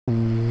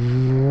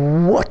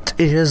What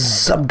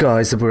is up,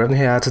 guys? We're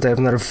here today with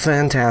another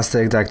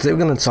fantastic deck. Today we're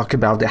going to talk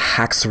about the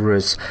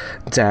Haxorus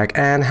deck.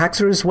 And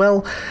Haxorus,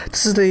 well,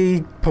 this is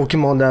the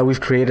Pokemon that we've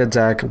created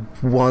deck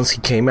once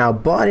he came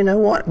out. But you know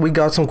what? We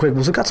got some quick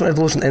moves. We got some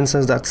evolution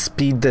instants that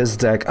speed this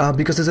deck up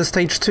because it's a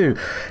stage 2.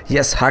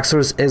 Yes,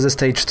 Haxorus is a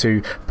stage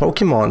 2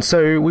 Pokemon.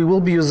 So we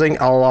will be using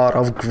a lot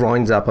of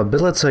grind up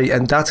ability,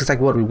 and that's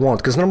exactly what we want.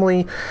 Because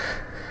normally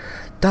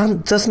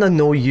that doesn't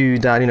annoy you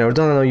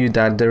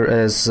that, there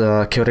is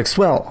Chaotic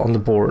Swell on the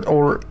board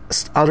or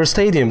other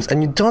stadiums,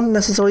 and you don't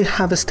necessarily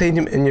have a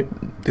stadium in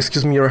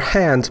your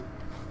hand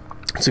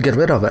to get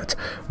rid of it.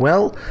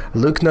 Well,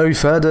 look no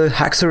further,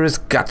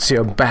 Haxorus got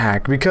your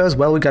back, because,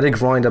 well, we got a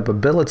grind up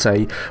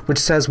ability, which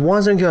says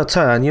once on your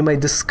turn, you may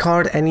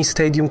discard any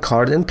stadium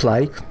card in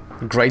play.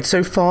 Great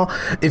so far.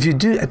 If you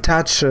do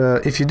attach,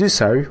 if you do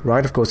so,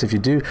 right, of course, if you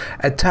do,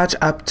 attach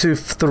up to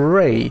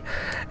 3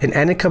 in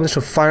any combination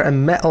of fire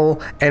and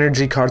metal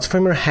energy cards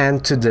from your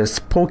hand to this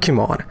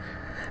Pokemon.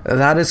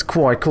 That is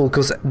quite cool,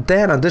 because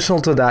then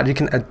additional to that you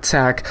can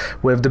attack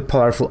with the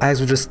powerful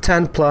X, which is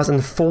 10 plus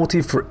and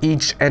 40 for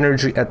each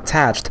energy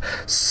attached.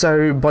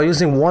 So by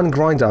using one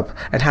grind up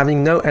and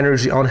having no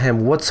energy on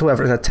him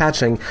whatsoever and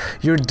attaching,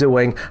 you're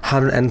doing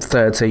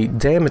 130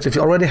 damage. If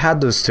you already had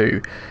those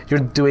two, you're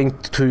doing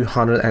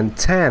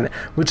 210,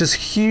 which is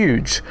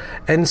huge,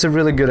 and it's a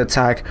really good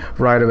attack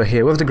right over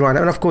here with the grind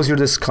up. And of course you're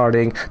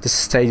discarding the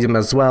stadium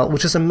as well,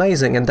 which is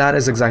amazing, and that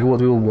is exactly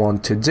what we will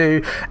want to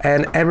do,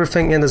 and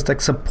everything in this deck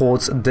supports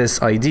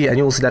this idea, and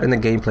you'll see that in the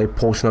gameplay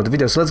portion of the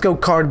video. So let's go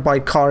card by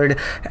card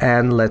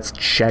and let's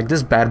check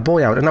this bad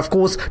boy out. And of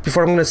course,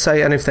 before I'm going to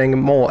say anything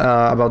more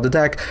about the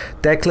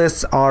deck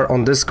lists are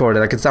on Discord.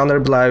 Like, it's down there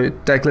below.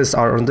 Deck lists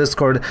are on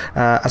Discord.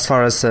 As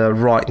far as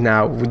right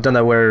now, we don't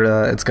know where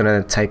it's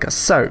going to take us.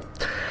 So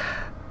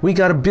we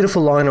got a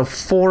beautiful line of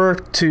 4,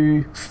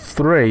 2,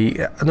 3.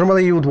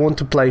 Normally you would want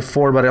to play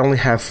 4, but I only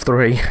have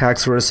 3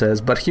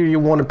 Haxoruses. But here you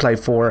want to play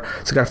 4.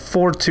 So you got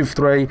 4, 2,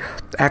 3,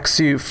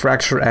 Axew,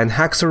 Fracture, and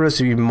Haxorus.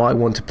 So you might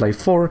want to play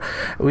 4.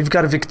 We've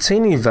got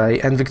Victini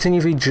and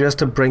Victini just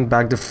to bring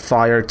back the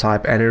fire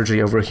type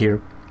energy over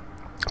here.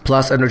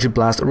 Plus Energy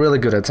Blast, really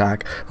good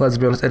attack. Let's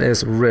be honest, it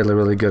is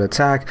really good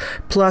attack.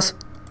 Plus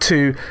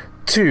 2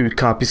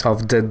 copies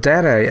of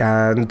Dedenne,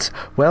 and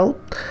well,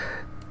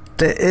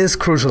 that is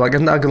crucial. Like,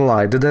 I'm not gonna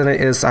lie, Dedenne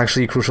is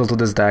actually crucial to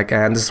this deck,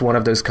 and this is one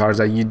of those cards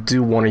that you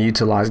do want to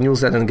utilize, and you'll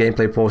see that in the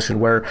gameplay portion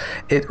where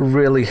it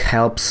really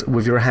helps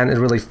with your hand. It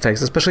really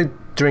fixes, especially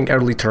during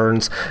early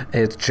turns,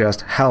 it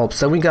just helps.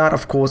 Then we got,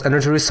 of course,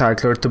 Energy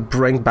Recycler to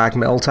bring back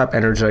metal type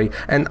energy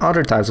and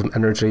other types of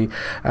energy,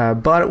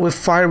 but with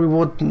fire we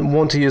would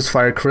want to use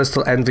Fire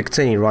Crystal and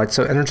Victini, right?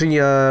 So Energy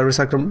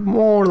Recycler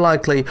more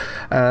likely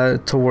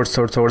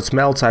towards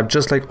metal type,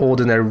 just like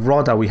ordinary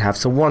raw that we have.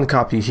 So 1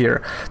 copy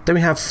here. Then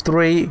we have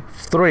 3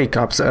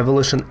 cups of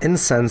Evolution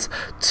Incense,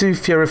 2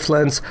 Fury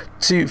Flints,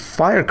 2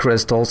 Fire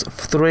Crystals,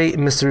 3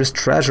 Mysterious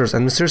Treasures,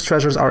 and Mysterious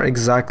Treasures are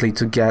exactly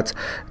to get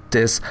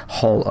this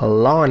whole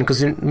line,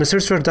 because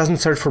Mysterious Treasure doesn't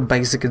search for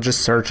basic, it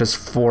just searches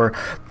for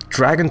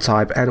dragon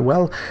type, and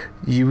well,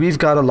 we've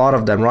got a lot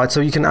of them, right? So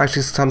you can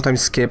actually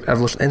sometimes skip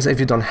Evolution Instant if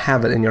you don't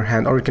have it in your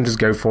hand, or you can just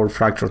go for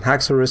Fracture and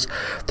Haxorus.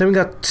 Then we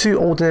got 2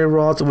 Ordinary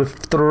Rods with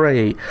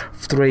 3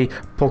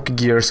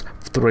 Pokegears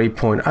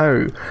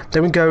 3.0.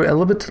 Then we go a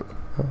little bit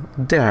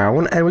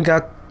down and we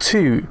got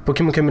 2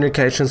 Pokemon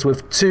Communications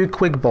with 2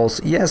 Quick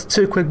Balls. Yes,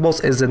 2 Quick Balls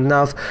is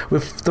enough,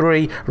 with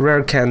 3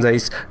 Rare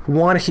Candies,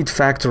 1 Heat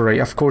Factory,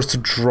 of course, to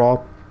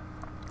draw.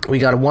 We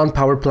got 1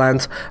 Power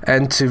Plant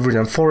and 2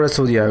 Viridian Forest.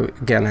 So yeah,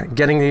 again,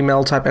 getting the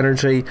metal type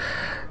energy,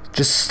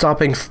 just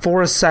stopping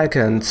for a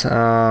second,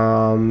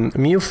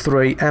 Mew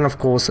 3, and of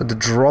course the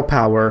draw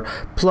power,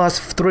 plus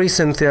 3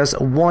 Cynthias,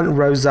 1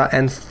 Rosa,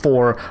 and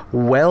 4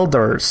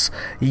 Welders.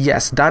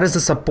 Yes, that is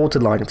the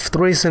supported line.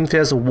 3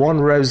 Cynthias,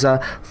 1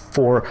 Rosa,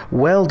 4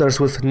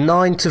 Welders, with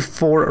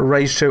 9:4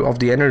 ratio of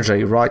the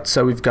energy, right?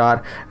 So we've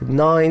got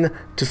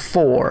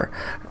 9:4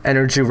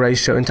 energy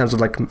ratio in terms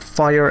of like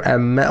fire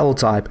and metal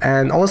type,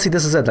 and honestly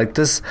this is it. Like,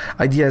 this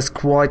idea is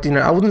quite,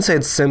 I wouldn't say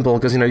it's simple,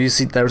 because you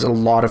see there's a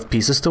lot of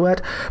pieces to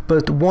it,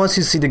 but once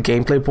you see the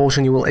gameplay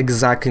portion you will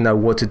exactly know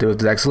what to do with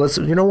the deck. So let's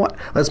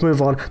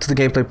move on to the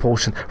gameplay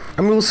portion,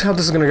 and we'll see how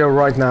this is gonna go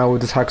right now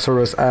with this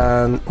Haxorus.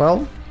 And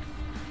well,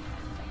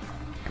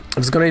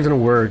 it's gonna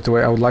even work the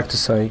way I would like to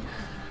say.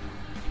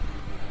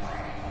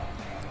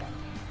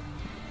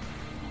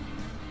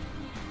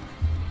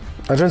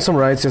 I joined some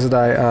raids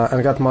yesterday and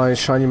I got my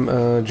shiny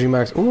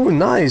G-Max. Ooh,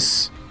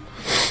 nice!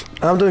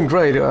 I'm doing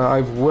great.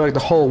 I've worked the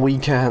whole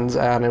weekend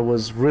and it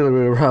was really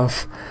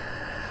rough.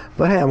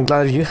 But hey, I'm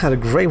glad you had a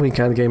great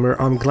weekend, gamer.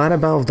 I'm glad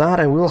about that,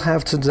 and we'll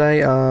have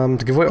today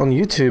the giveaway on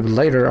YouTube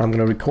later. I'm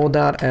gonna record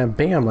that and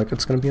bam, like,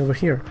 it's gonna be over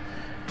here.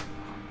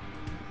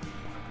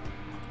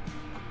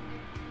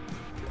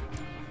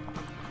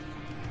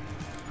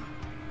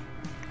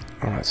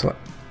 Alright, so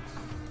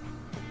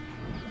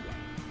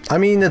I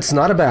mean, it's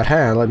not a bad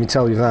hand, let me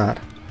tell you that.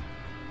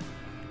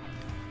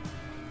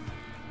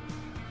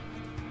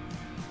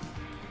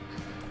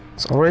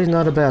 It's already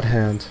not a bad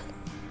hand.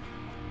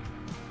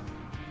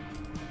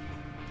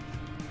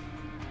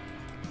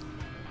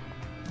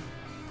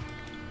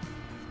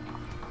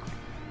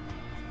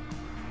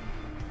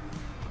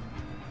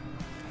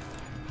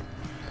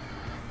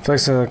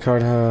 Flex a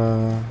card.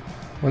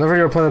 Whenever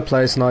your opponent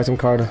plays an item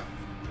card.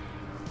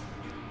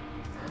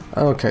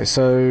 Okay,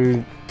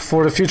 so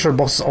for the future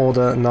boss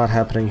order, not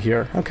happening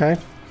here. Okay.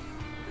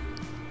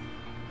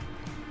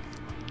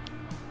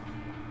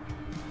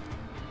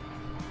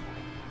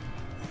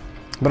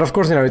 But of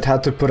course, you know, it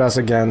had to put us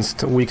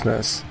against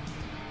weakness.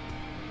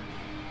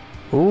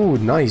 Ooh,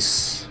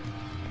 nice.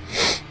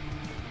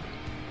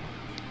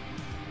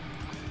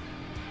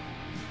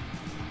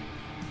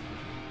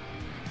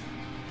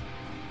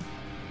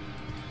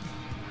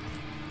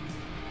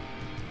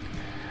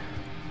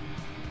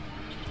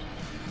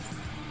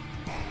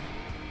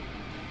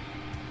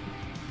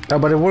 Oh,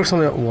 but it works on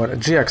the, what,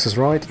 GXs,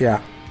 right?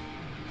 Yeah.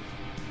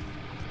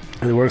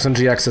 It works on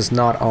GXs,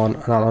 not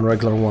on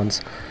regular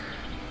ones.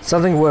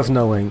 Something worth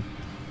knowing.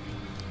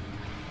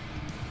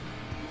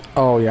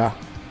 Oh yeah.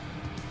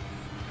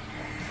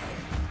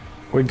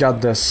 We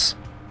got this.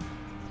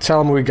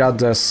 Tell them we got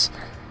this.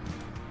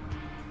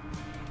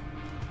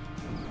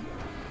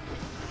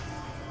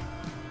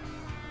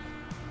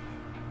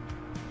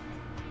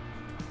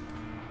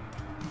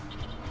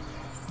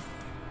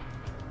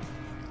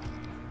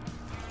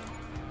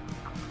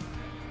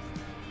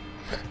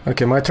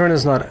 Okay, my turn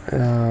is not...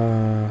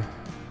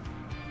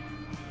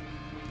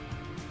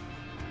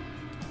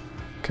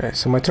 Okay,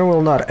 so my turn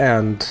will not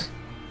end.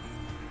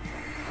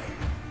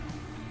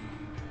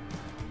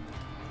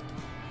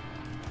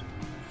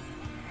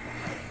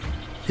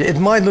 Yeah, it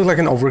might look like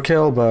an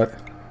overkill, but...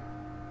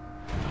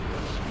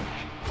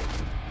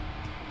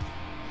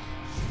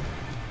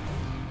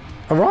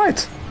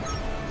 Alright!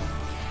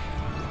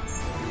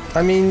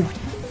 I mean...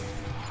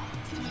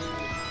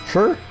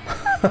 Sure?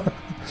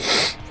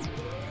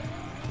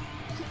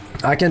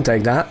 I can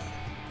take that.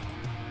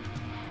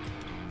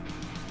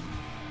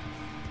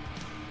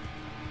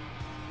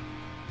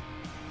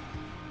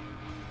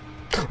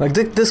 Like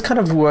this kind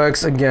of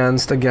works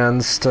against what's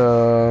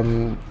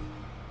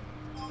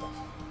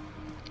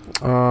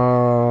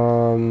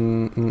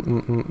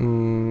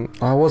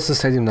the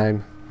stadium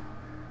name?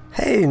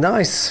 Hey,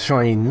 nice,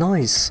 Shiny,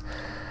 nice.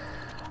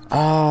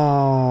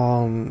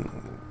 You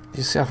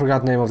see, I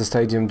forgot the name of the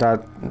stadium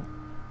that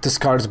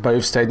discards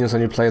both stadiums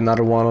when you play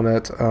another one on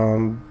it.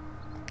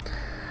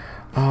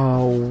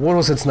 What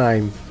was its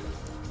name?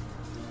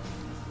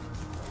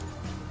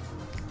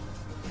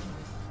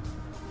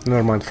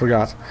 Never mind,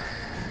 forgot.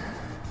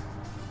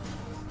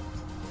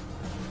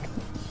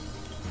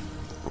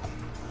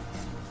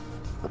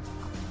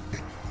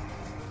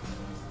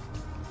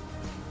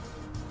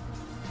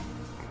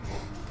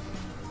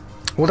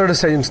 What are the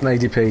stadiums in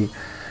ADP?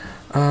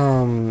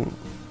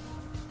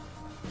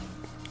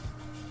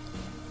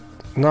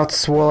 Not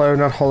Swallow,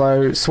 not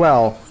Hollow.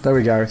 Swell. There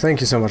we go.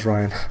 Thank you so much,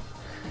 Ryan.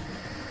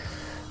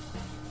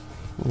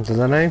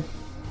 Dedenne?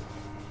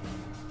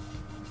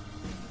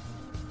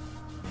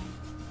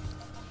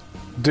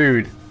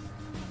 Dude.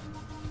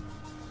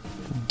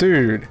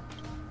 Dude.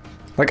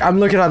 Like, I'm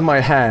looking at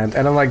my hand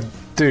and I'm like,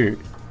 dude.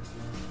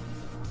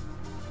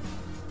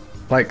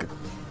 Like,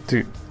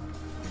 dude.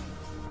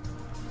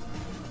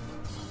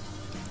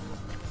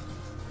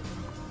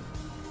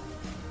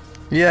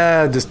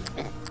 Yeah, just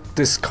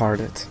discard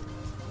it.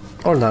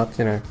 Or not,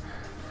 you know.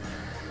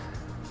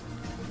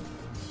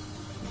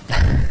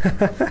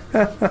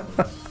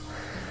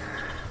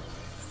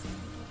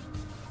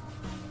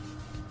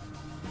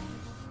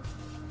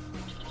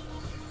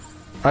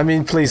 I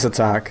mean, please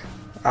attack.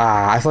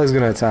 Ah, I thought he was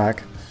gonna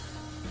attack.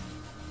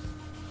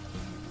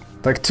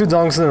 Like 2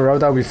 donks in a row,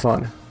 that would be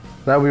fun.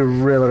 That would be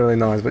really, really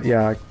nice, but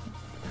yeah.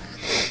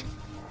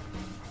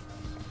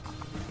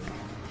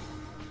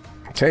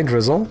 Okay,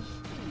 Drizzle.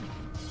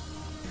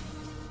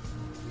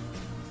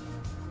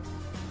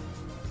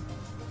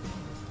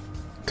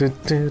 Hey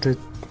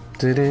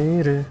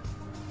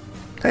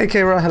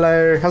Kira,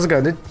 hello, how's it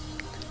going, dude?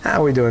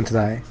 How are we doing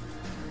today?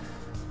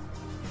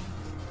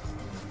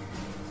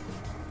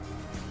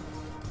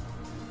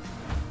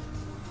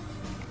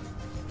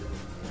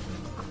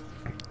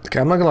 Okay,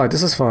 I'm not gonna lie,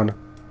 this is fun.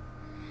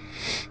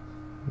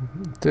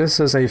 This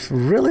is a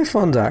really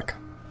fun deck.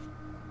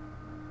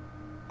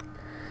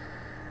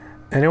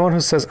 Anyone who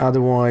says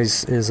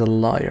otherwise is a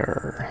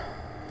liar.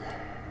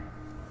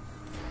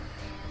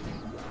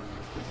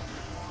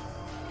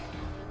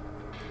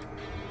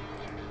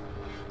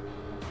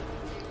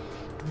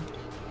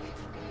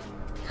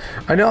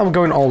 I know I'm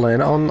going all in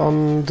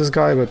on this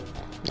guy, but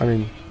I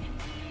mean,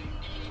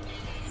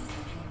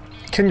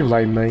 can you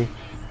blame me?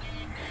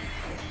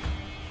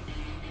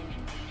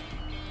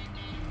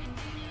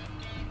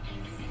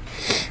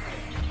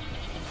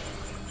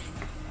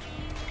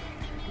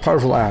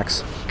 Powerful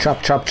axe.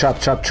 Chop, chop, chop,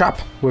 chop, chop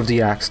with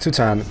the axe.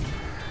 210.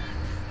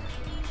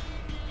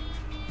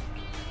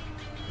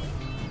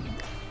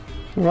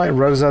 Right,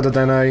 Rosa,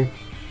 Dedenne.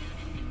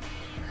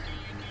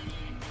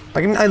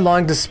 Like, I mean, I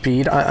like the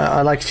speed.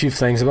 I like a few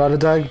things about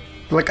it, though.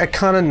 Like, I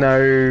kind of know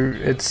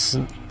it's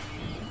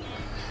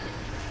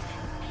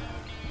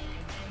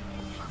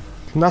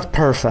not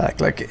perfect.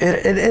 Like, it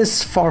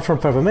is far from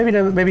perfect.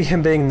 Maybe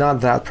him being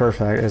not that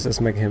perfect is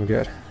making him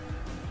good.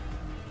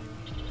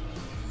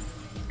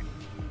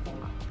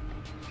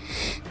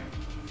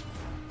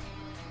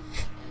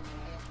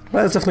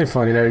 But it's definitely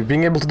fun, you know,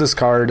 being able to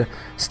discard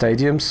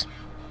stadiums.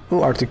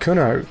 Ooh,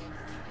 Articuno.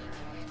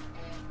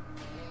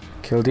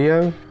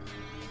 Kildeo.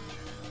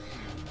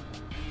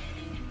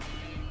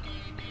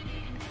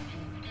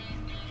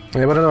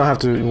 Yeah, but I don't have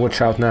to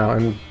watch out now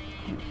and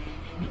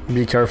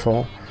be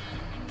careful.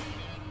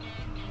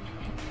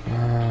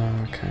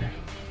 Okay.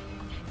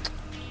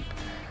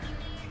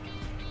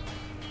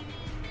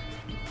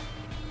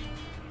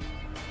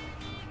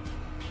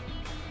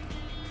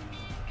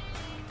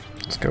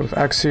 Let's go with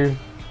Axu.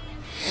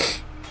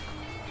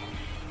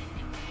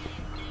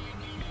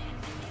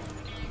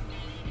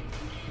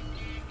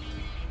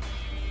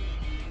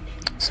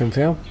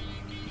 Cynthia.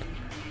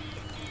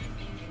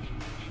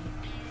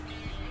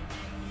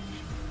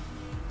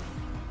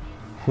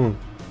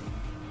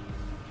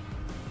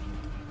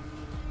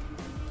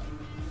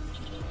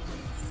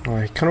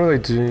 I can't really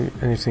do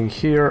anything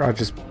here. I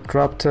just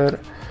dropped it.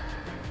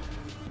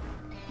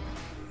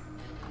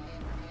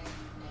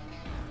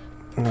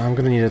 No, I'm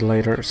gonna need it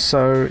later.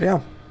 So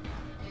yeah,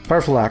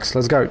 Powerful Axe.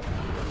 Let's go.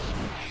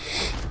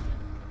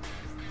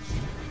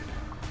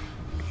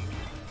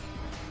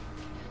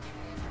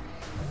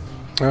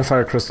 And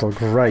Fire Crystal.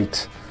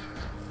 Great.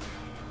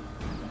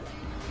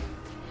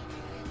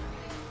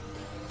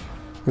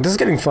 This is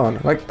getting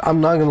fun. Like, I'm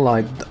not gonna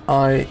lie,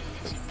 I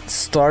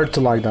start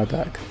to like that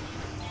deck.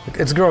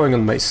 It's growing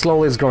on me.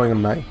 Slowly it's growing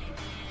on me.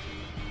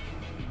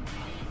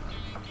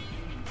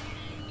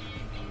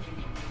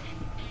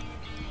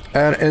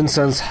 And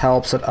Incense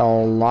helps it a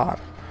lot.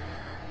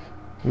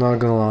 Not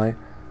gonna lie.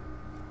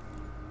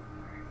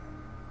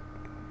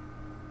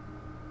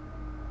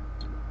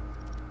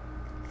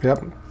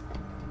 Yep.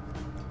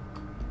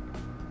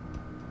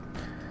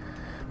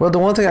 Well, the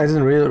one thing I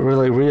didn't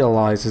really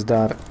realize is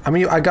that, I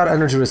mean, I got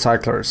Energy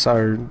Recycler,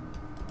 so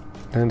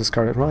I didn't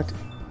discard it, right?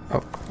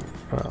 Oh,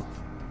 well.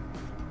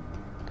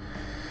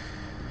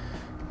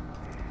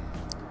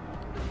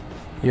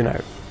 You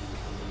know.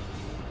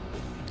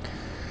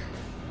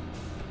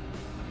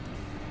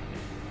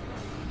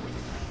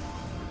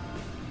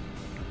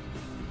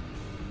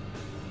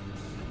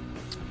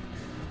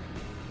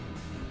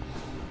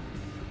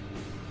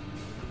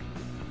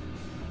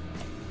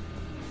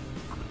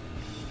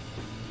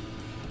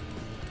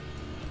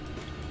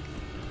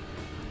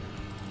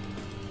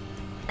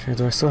 Okay,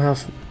 do I still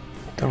have...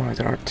 Oh, right,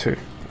 there are two.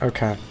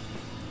 Okay.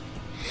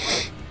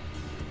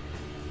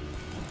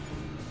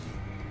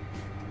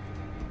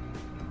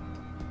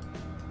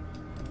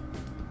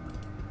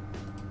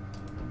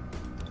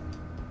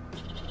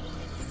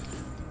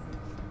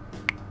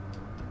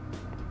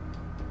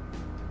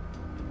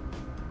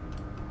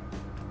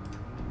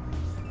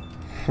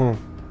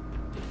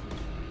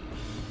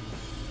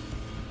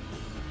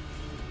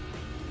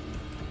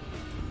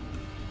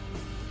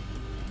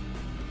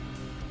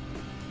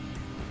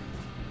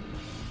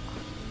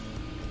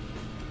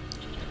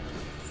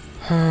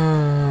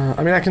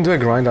 I mean, I can do a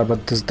grind up,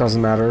 but this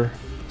doesn't matter.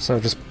 So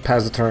just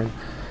pass the turn.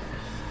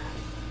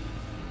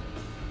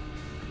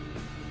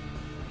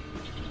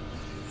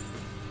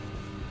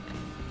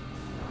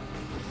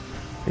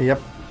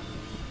 Yep.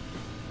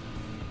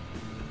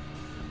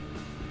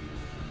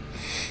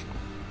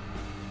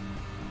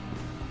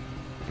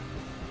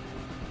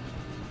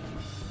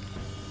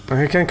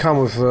 He can come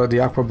with the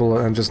Aqua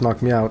Bullet and just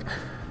knock me out.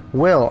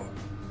 Will.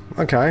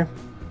 Okay.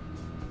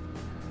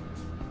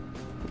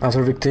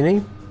 After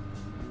Victini?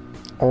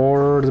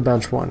 Or the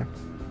bench one?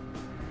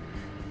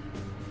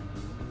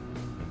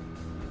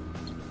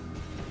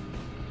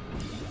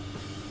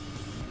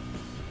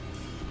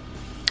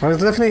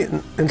 It's definitely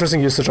an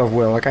interesting usage of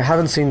Will. Like, I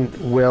haven't seen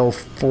Will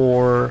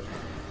for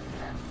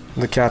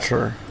the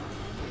catcher.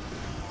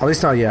 At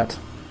least not yet.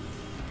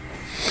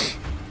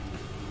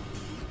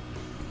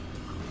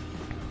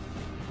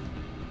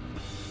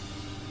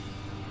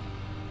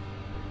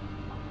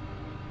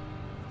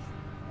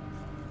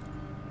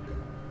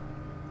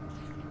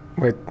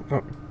 Wait,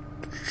 oh.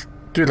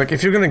 Dude, like,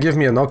 if you're gonna give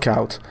me a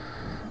knockout,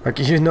 like,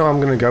 you know I'm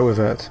gonna go with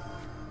it.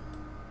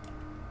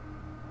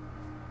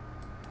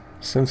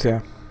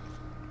 Cynthia.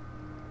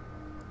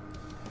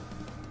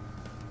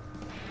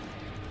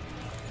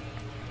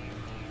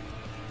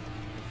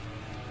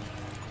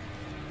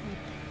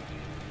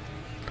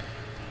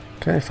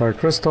 Okay, Fire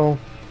Crystal.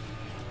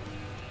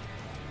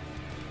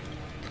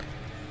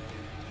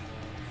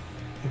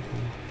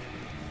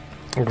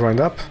 Grind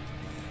up.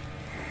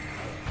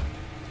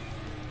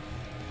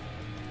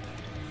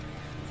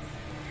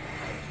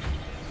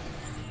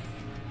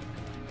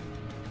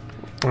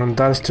 And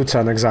that is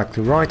 210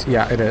 exactly, right?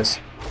 Yeah, it is.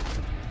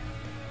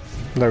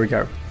 There we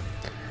go.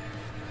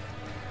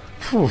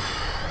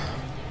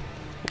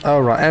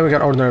 Alright, and we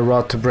got Ordinary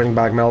Rod to bring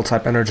back Metal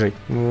type energy.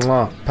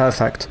 Mwah,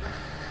 perfect.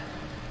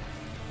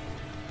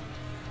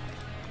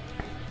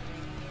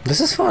 This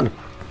is fun.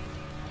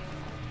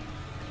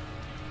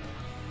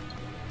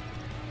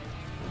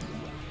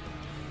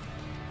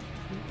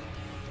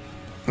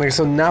 Okay,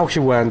 so now he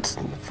went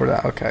for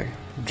that. Okay.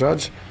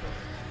 Judge.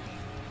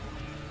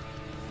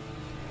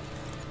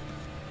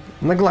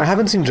 I'm not gonna lie, I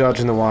haven't seen Judge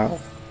in a while.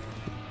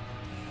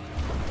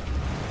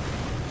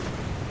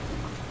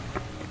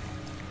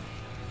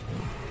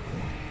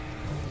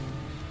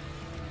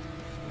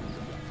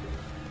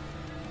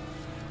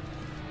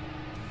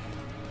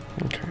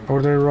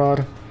 Ordinary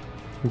Rod.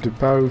 We do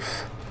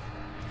both.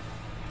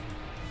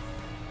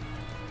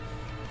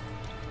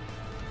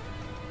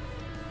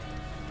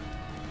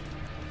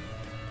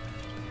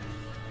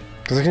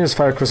 Because I can use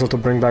Fire Crystal to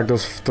bring back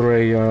those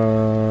three.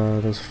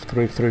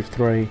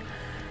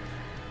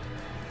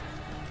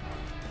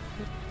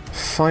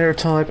 Fire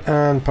type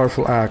and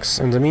Powerful Axe.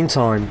 In the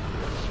meantime,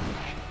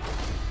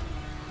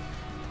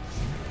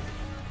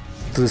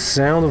 to the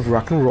sound of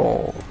rock and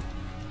roll.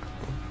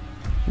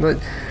 But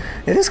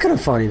it is kind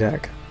of funny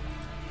deck.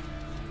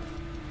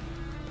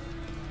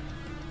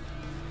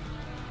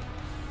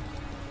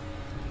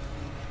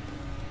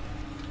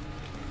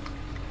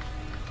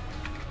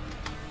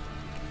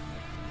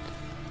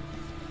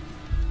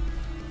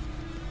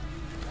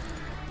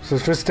 So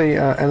Tristy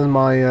ended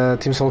my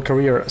Team Soul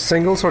career.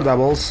 Singles or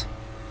doubles?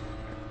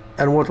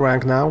 And what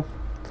rank now?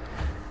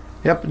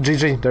 Yep,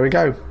 GG, there we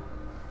go.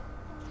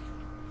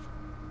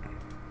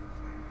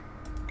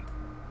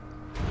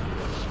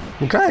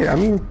 Okay, I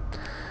mean,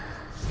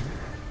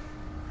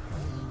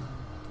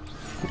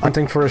 I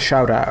think for a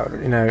shout out,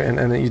 you know, in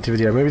a YouTube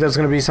video. Maybe there's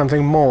gonna be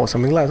something more,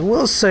 something less.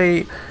 We'll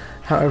see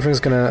how everything's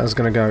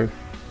gonna go.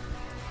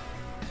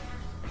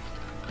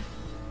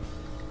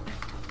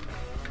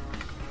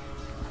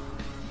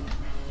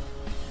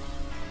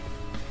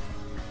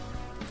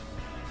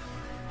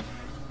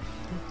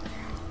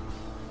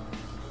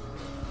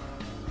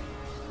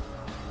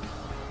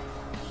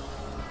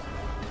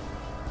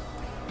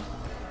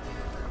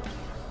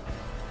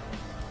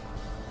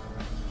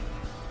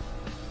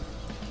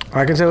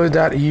 I can tell you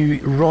that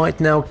you right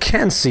now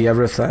can see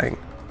everything.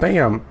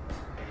 Bam!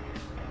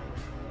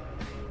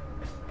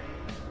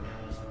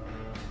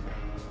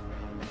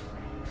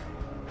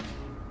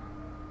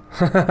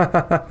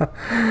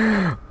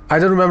 I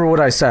don't remember what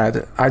I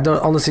said. I don't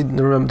honestly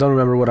don't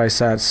remember what I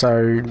said.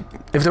 So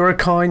if they were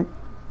kind,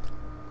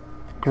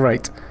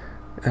 great,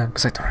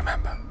 because I don't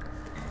remember.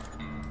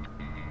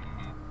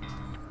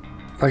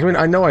 Like, I mean,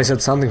 I know I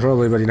said something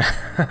probably, but you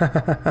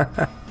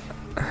know.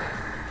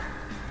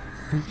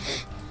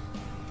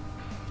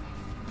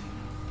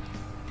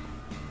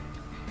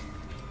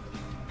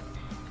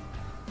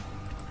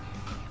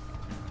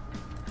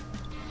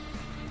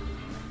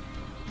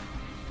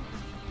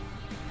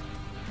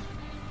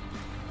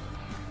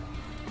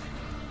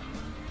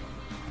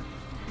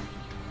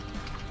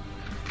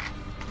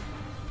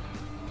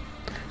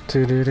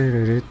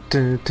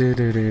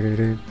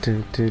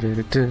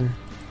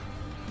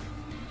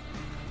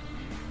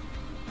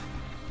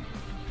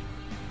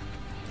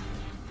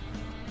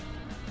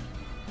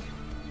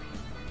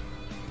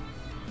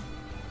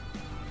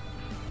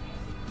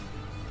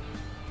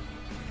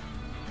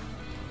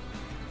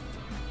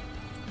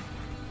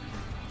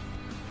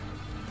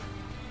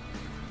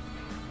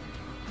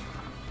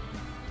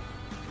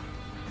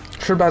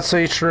 Sure, bad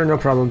say sure, no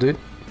problem, dude.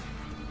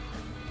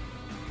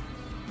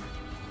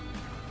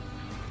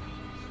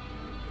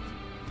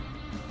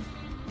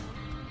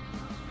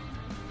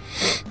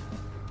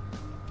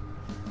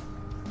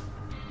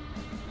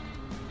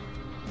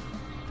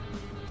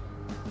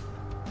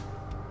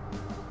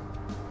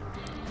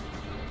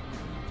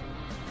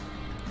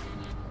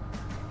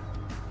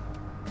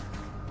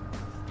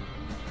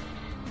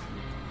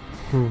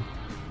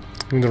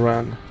 In the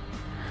run.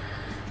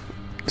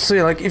 So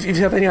yeah, like if you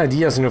have any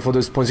ideas, you know, for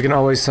those points, you can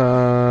always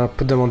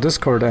put them on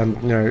Discord,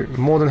 and you know,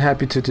 more than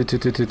happy to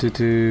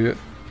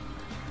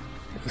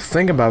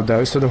think about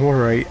those. So don't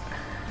worry.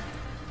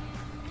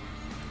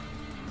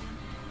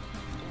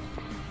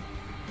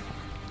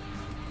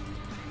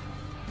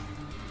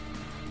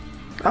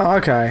 Oh,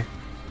 okay.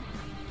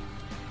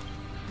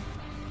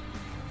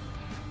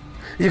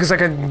 Yeah, because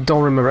like I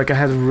don't remember. Like I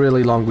had a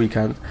really long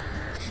weekend.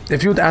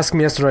 If you would ask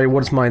me yesterday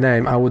what's my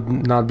name, I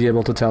would not be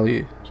able to tell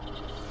you.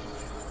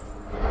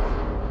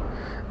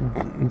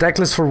 Deck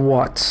list for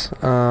what?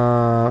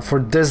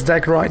 For this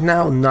deck right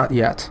now? Not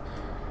yet.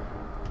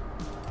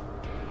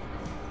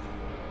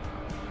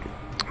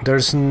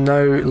 There's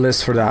no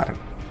list for that.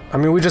 I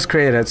mean, we just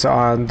created it,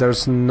 so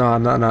there's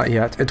not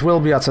yet. It will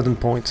be at a certain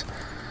point.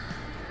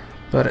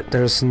 But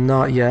there's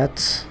not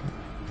yet.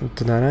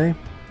 Today.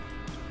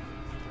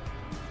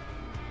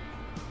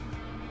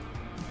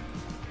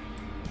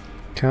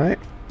 Okay.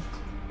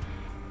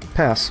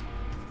 Pass.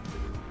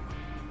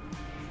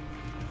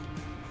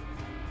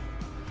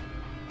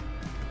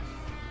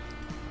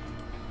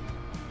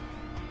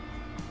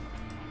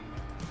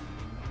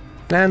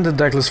 And the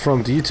deck list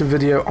from the YouTube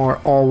video are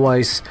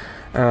always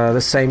the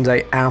same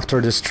day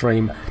after the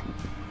stream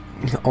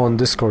on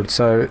Discord,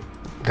 so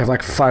they have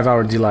like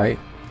 5-hour delay.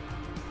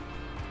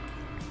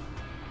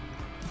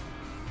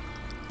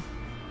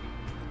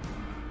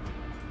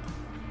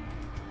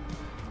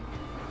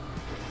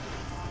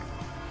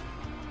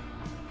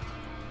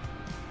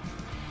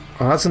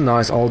 Oh, that's a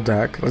nice old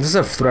deck. This is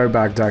a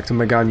throwback deck to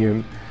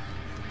Meganium.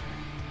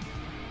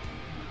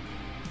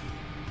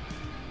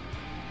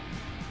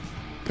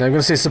 I'm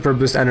gonna see Super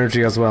Boost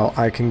Energy as well,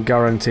 I can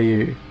guarantee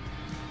you.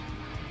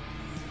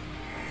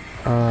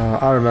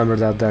 I remember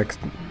that deck.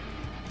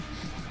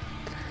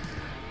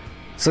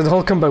 So the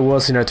whole combo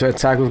was, you know, to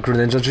attack with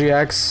Dedenne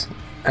GX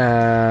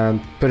and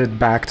put it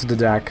back to the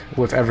deck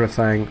with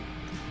everything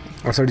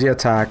after the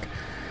attack.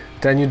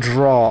 Then you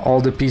draw all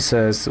the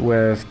pieces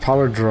with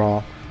power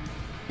draw,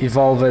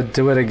 evolve it,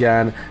 do it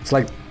again. It's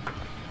like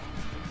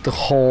the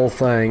whole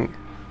thing.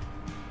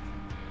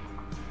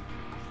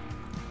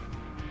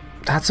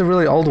 That's a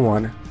really old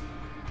one.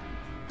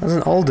 That's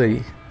an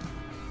oldie.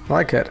 I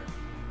like it.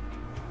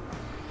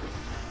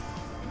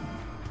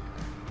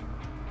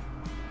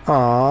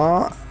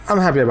 Aww, I'm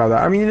happy about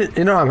that. I mean,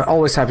 you know, I'm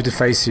always happy to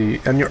face you,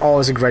 and you're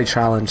always a great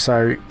challenge,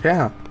 so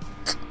yeah.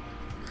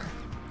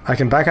 I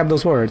can back up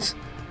those words.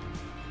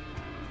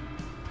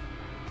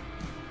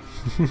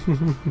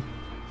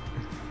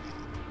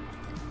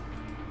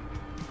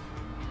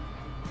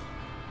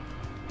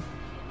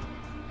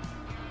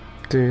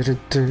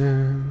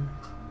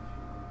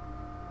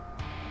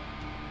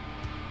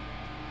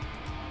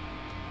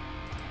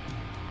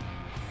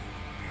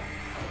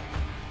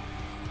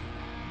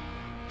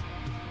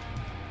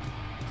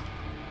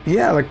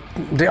 Yeah, like,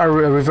 they are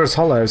reverse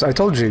hollows, I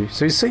told you.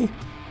 So you see,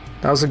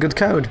 that was a good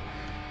code.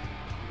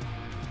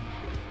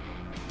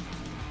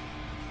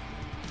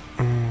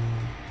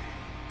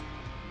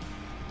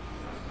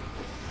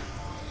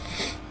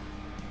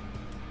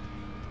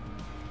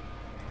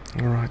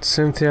 Alright,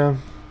 Cynthia.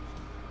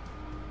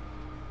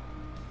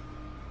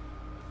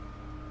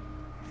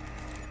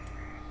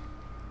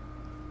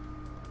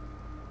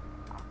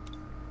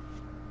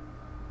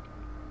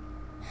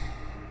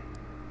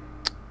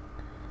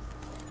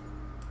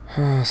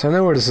 So I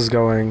know where this is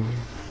going.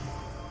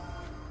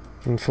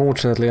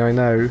 Unfortunately, I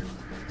know.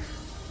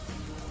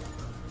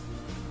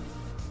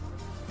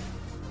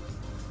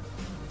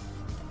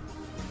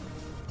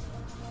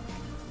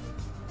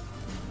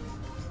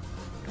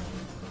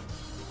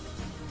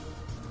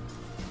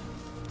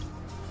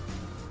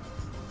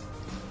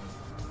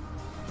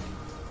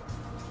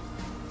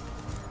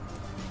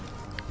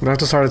 But I have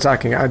to start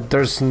attacking.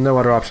 There's no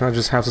other option. I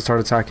just have to start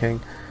attacking.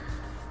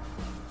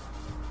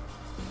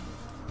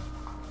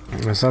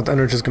 So that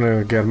energy is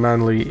gonna get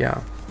manually,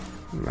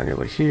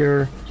 manually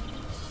here.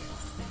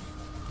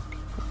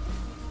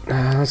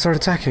 Let's start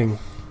attacking.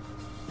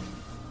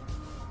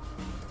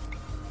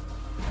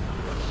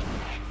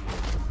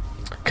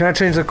 Can I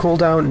change the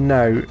cooldown?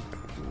 No,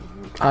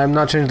 I'm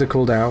not changing the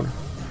cooldown.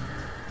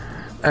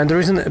 And the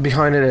reason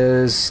behind it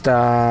is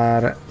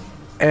that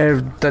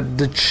that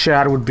the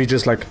chat would be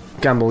just like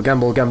gamble,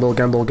 gamble, gamble,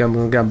 gamble,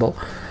 gamble, gamble.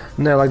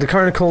 No, like the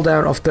current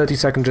cooldown of 30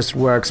 seconds just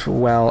works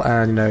well,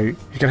 and you know,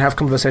 you can have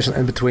conversation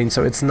in between,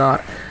 so it's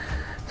not,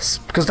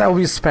 because that would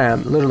be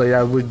spam. Literally,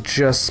 that would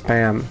just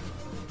spam,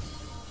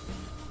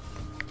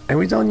 and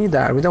we don't need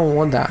that. We don't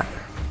want that,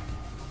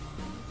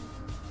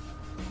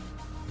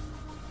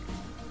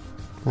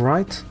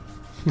 right?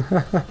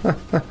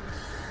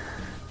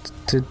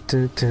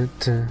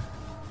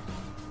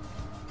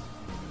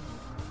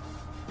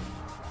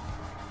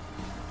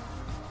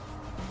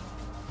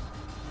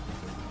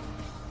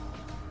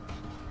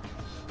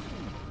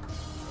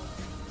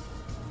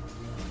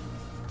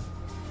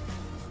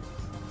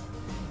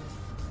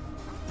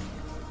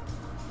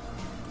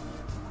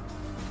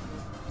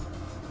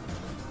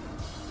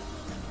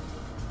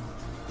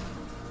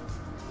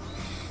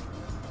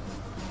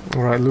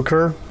 Alright,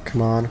 Luker,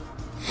 come on.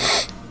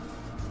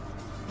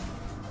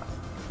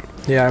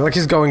 Yeah, like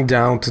he's going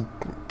down to,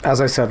 as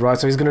I said, right?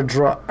 So he's gonna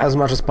draw as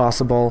much as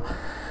possible.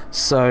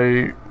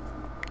 So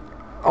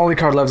only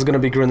card left is gonna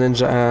be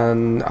Greninja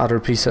and other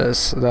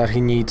pieces that he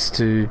needs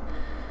to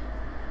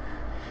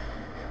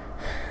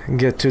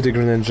get to the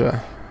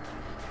Greninja.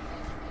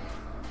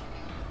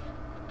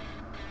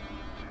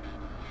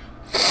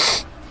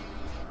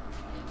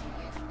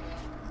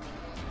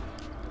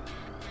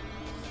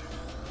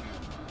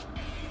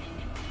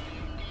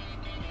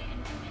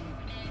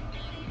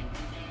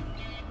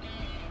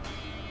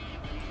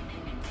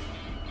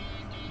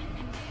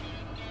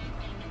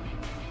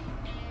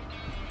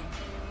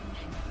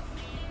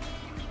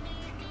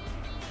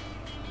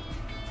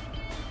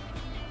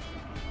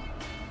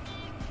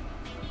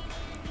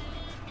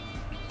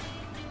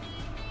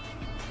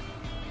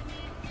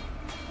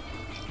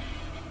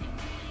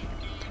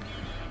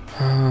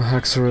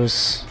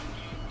 Haxorus.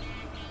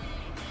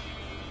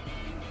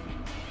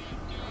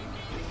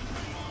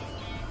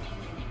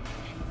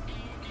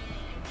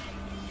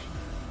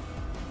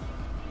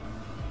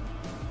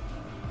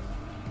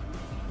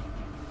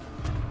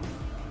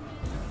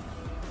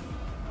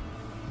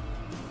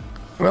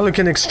 Well, you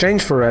can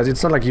exchange for it.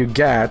 It's not like you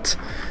get.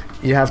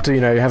 You have to, you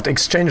know, you have to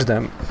exchange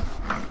them.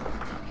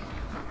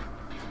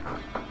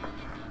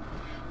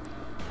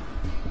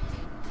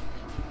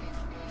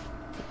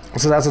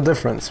 So that's the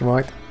difference,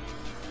 right?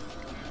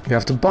 You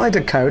have to buy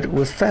the code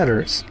with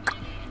feathers.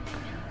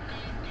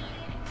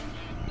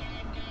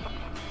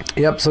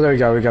 Yep, so there you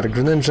go, we got a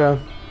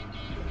Greninja.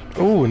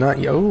 Ooh, not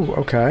yo,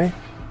 okay.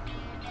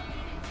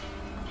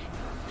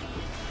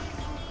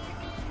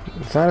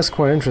 That is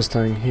quite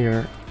interesting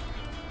here.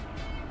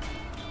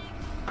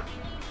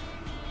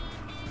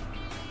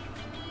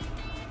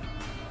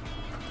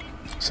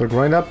 So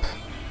grind up.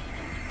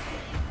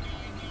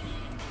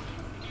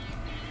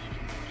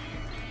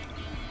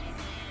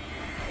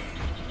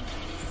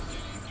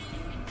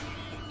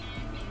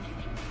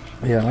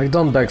 Yeah, like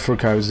don't beg for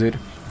cows, dude.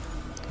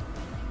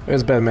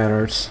 It's bad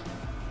manners.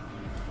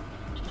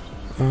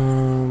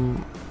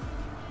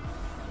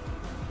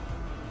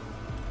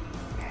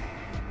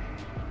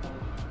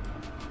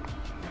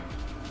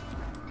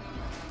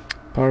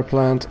 Power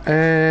plant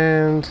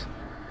and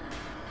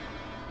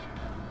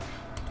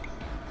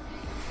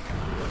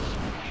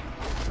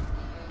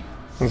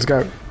let's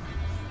go.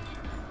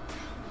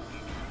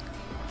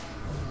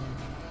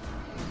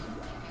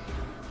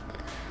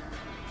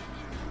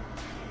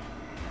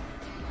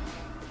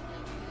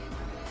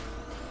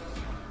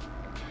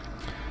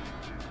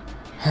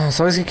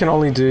 So he can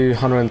only do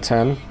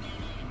 110.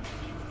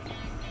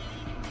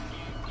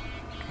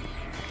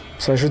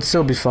 So I should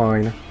still be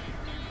fine.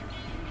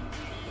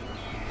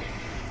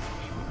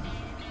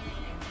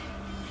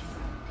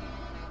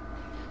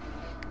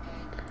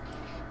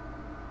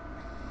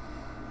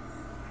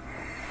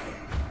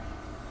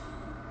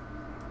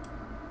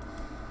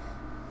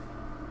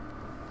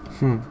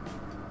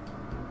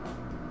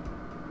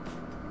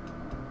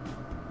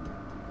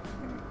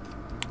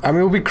 I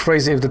mean, it would be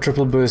crazy if the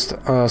triple boost,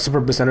 super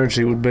boost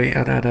energy would be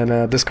at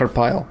a discard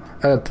pile.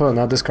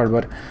 Not discard,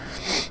 but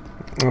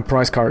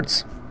prize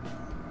cards.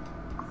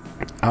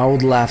 I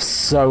would laugh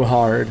so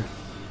hard.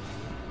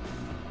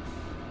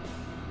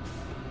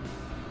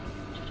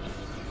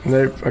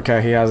 Nope.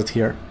 Okay, he has it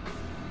here.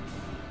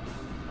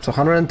 So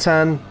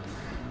 110,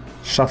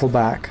 shuffle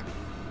back.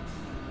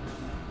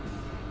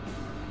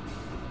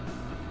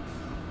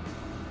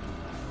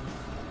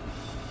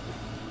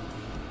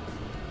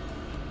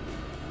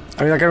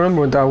 I mean, like, I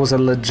remember when that was a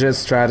legit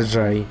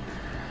strategy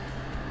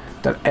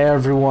that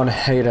everyone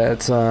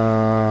hated.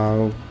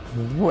 Well,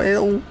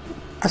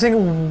 I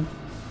think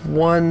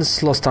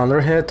once Lost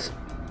Thunder hit.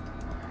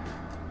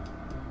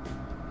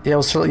 Yeah, it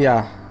was,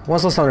 yeah,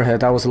 once Lost Thunder hit,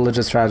 that was a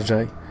legit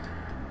strategy.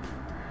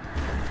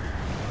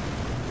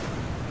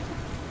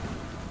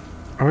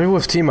 I mean,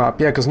 with Team Up,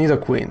 yeah, because Nido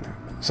Queen.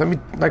 So, I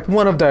mean, like,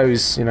 one of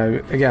those, you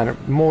know, again,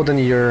 more than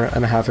a year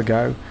and a half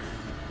ago.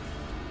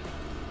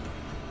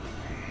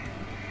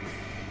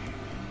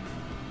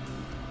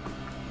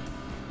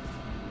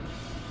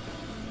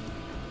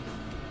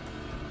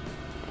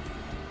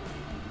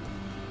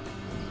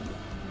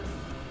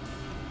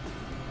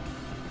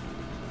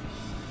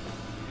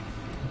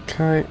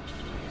 Okay.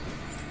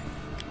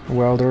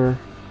 Welder.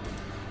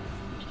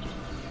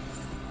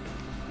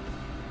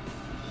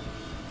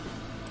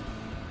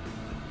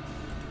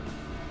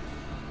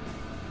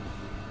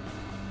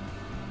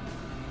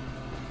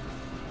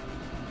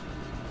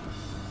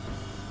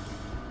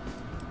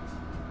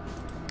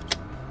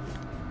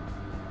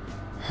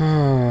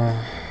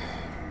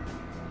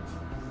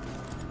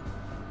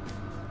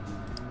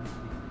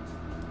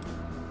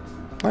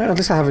 Well, at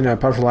least I have a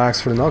powerful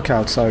axe for the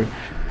knockout, so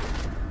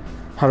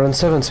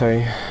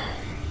 170.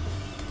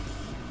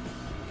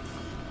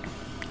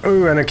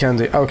 Oh, and a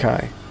candy.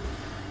 Okay.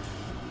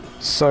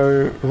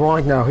 So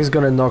right now he's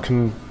gonna knock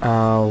him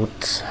out,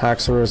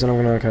 Haxorus, and I'm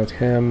gonna knock out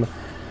him.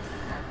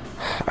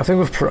 I think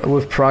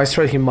with price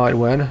trade he might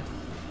win.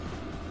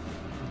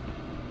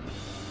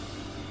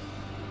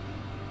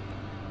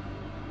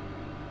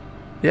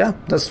 Yeah,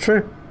 that's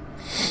true.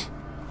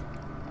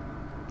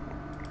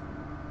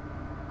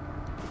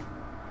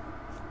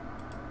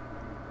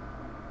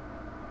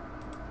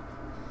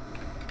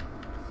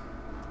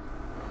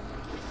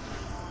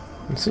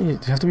 See, you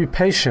have to be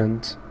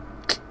patient.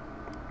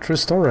 True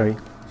story.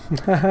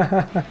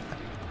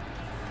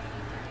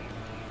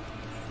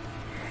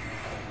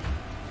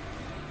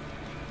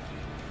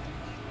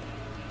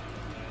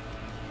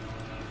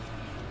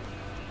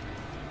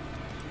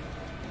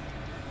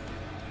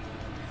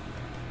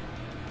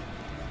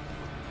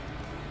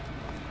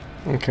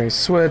 Okay,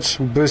 switch,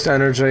 boost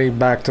energy,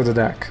 back to the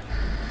deck.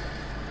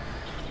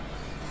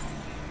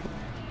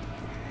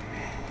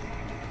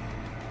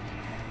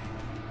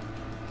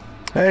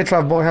 Hey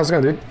Trav boy, how's it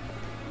going, dude?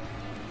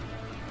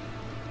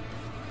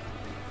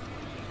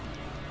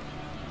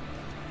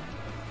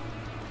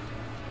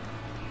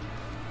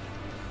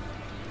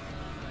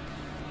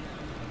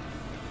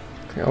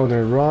 Okay, oh,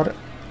 the rod.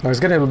 I was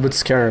getting a little bit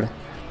scared.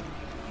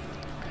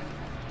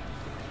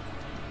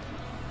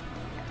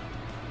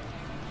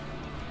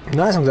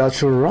 Nice, I'm glad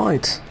you're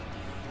right.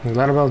 I'm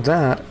glad about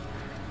that.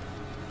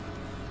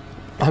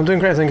 I'm doing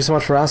great, thank you so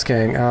much for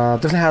asking.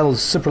 Definitely had a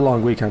super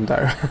long weekend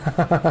though.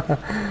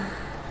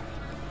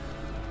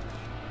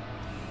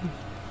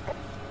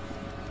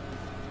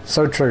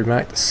 So true,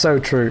 mate. So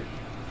true.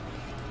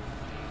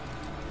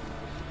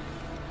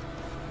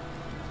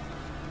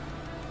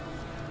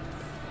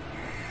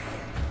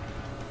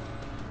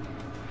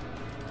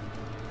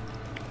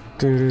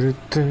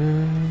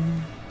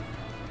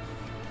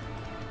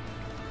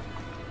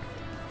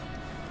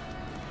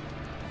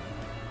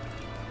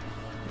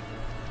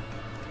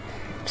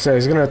 So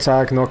he's gonna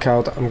attack,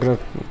 knockout. I'm gonna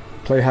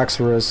play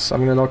Haxorus. I'm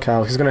gonna knock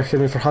out. He's gonna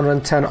hit me for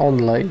 110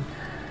 only.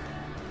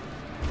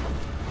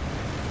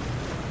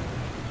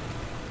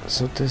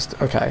 So this,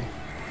 okay,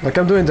 like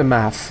I'm doing the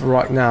math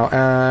right now,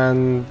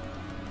 and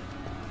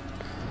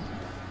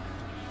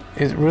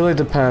it really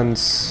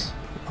depends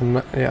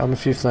on a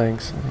few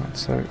things. Alright,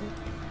 so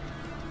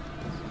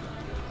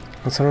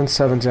that's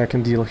 170 I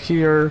can deal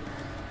here.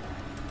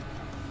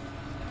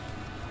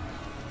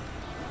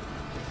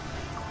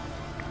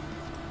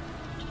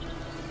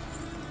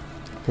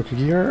 Poke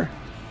gear.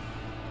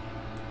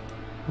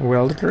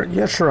 Welder?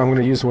 Yeah, sure, I'm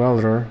gonna use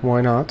welder.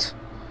 Why not?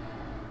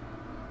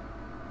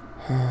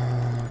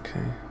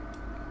 Okay.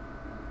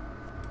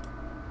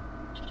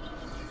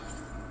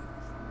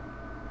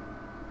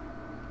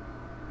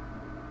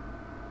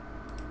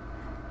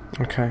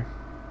 Okay.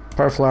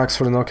 Powerful axe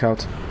for the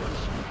knockout.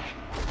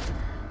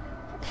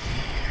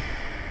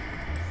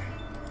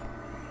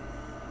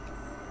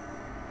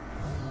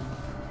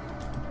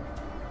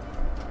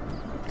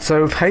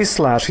 So with Haste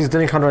Slash, he's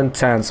dealing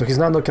 110, so he's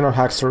not knocking out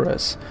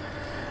Haxorus.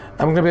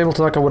 I'm gonna be able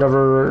to knock out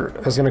whatever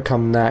is gonna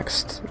come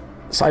next.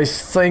 So I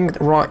think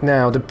right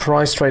now the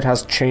price trade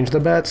has changed a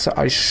bit, so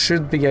I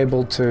should be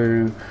able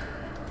to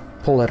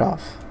pull it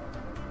off.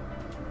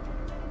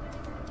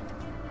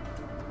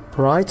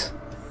 Right?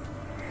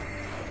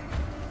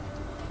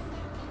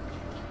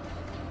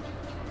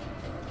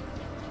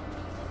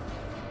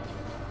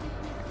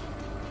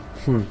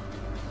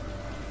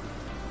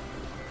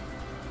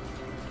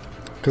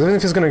 Because even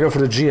if he's gonna go for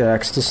the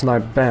GX to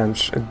snipe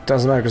bench, it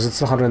doesn't matter because it's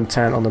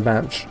 110 on the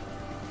bench,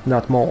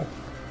 not more.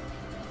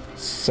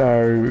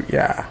 So,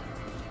 yeah.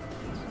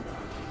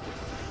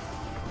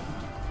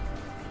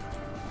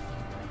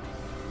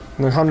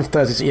 And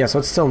 130, yeah, so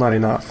it's still not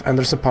enough. And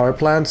there's a power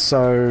plant,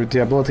 so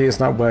the ability is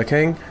not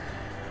working.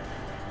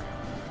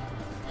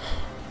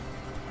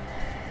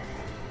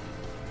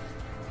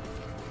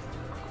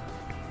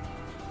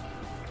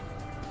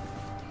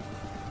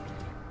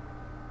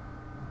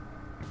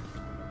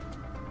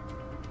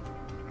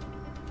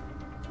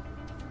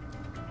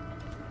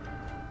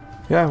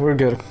 Yeah, we're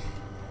good.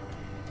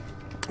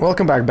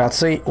 Welcome back,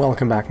 Betsy.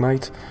 Welcome back,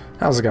 mate.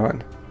 How's it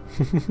going?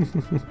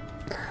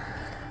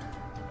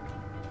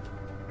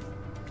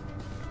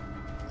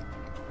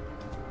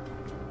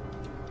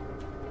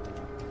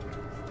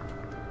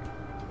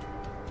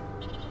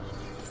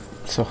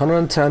 So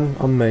 110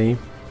 on me.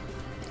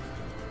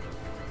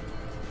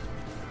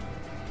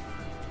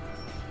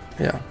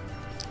 Yeah.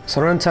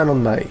 So 110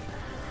 on me.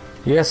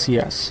 Yes,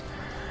 yes.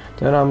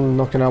 Then I'm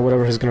knocking out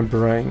whatever he's gonna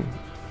bring.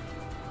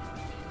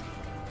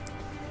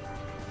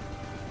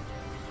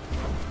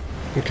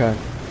 Okay.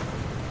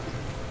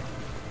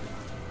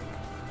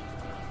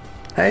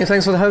 Hey,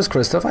 thanks for the host,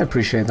 Christoph. I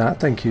appreciate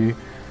that. Thank you.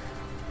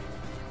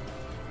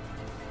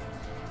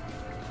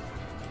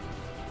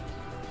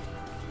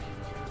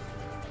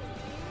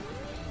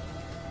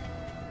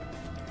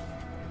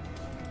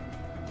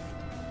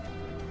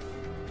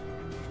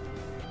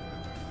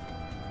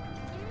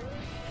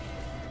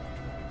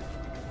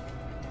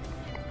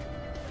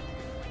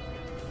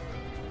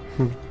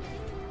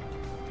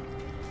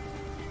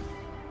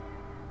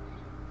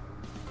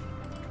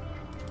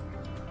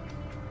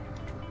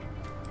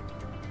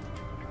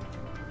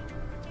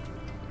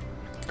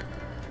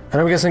 And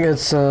I'm guessing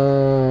it's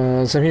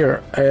same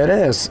here. It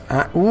is.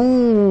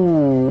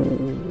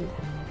 Ooh.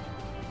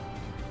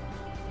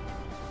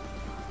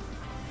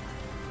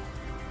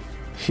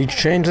 He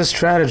changed his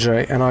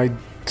strategy, and I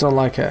don't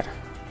like it.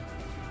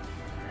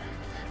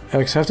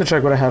 Okay, so I have to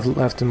check what I have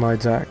left in my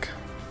deck.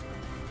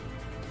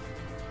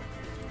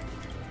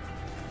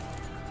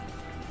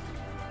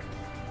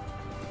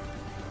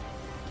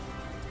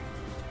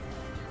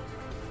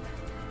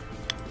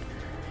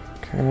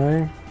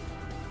 Okay.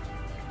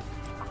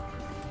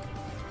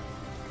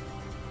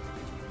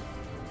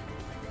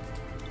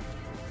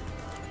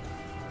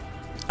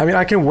 I mean,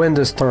 I can win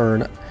this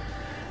turn,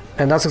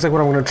 and that's exactly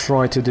what I'm going to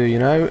try to do, you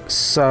know?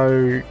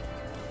 So,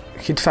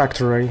 hit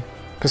factory,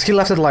 because he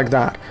left it like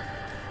that.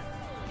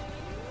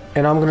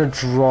 And I'm going to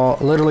draw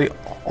literally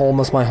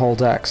almost my whole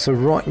deck. So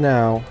right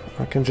now,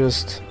 I can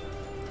just...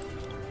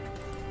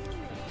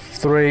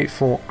 3,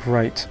 4,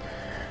 great.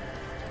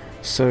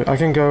 So I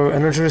can go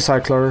Energy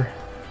Recycler.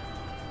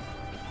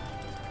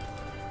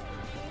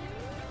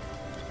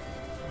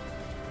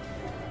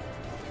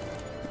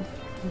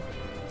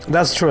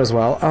 That's true as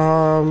well.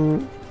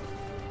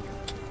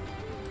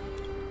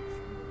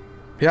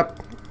 Yep.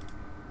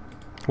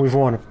 We've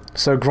won.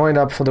 So grind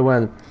up for the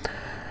win.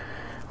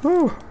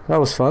 Whew, that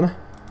was fun.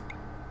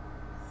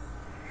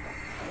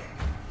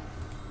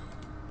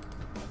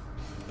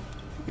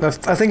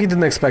 I think he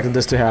didn't expect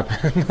this to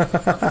happen.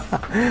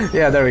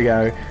 Yeah, there we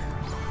go.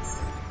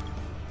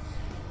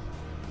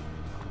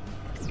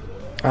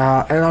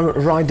 And I'm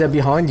right there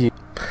behind you.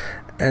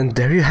 And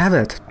there you have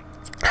it.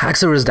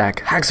 Haxorus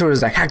deck,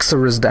 Haxorus deck,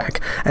 Haxorus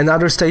deck.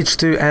 Another stage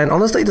 2, and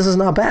honestly this is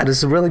not bad.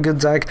 It's a really good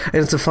deck and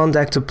it's a fun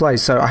deck to play,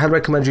 so I highly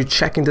recommend you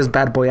checking this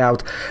bad boy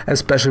out,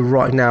 especially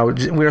right now.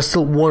 We are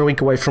still 1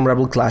 week away from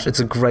Rebel Clash. It's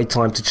a great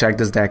time to check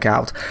this deck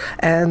out.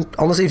 And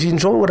honestly, if you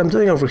enjoy what I'm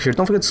doing over here,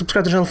 don't forget to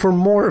subscribe to the channel for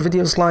more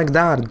videos like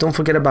that. Don't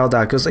forget about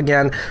that, because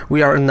again,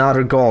 we are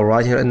another goal,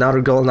 right? Another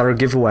goal, another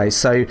giveaway.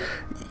 So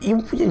you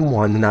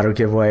want another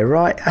giveaway,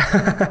 right?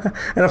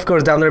 And of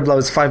course, down there below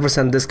is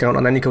 5% discount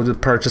on any code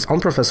with purchase on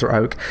Professor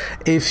Oak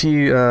if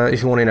you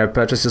want to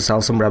purchase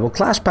yourself some Rebel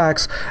Clash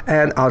packs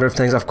and other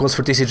things. Of course,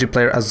 for TCG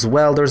Player as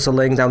well, there's a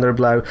link down there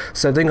below.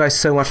 So thank you guys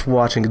so much for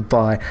watching.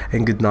 Goodbye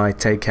and good night.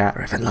 Take care.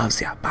 Raven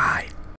loves you. Bye.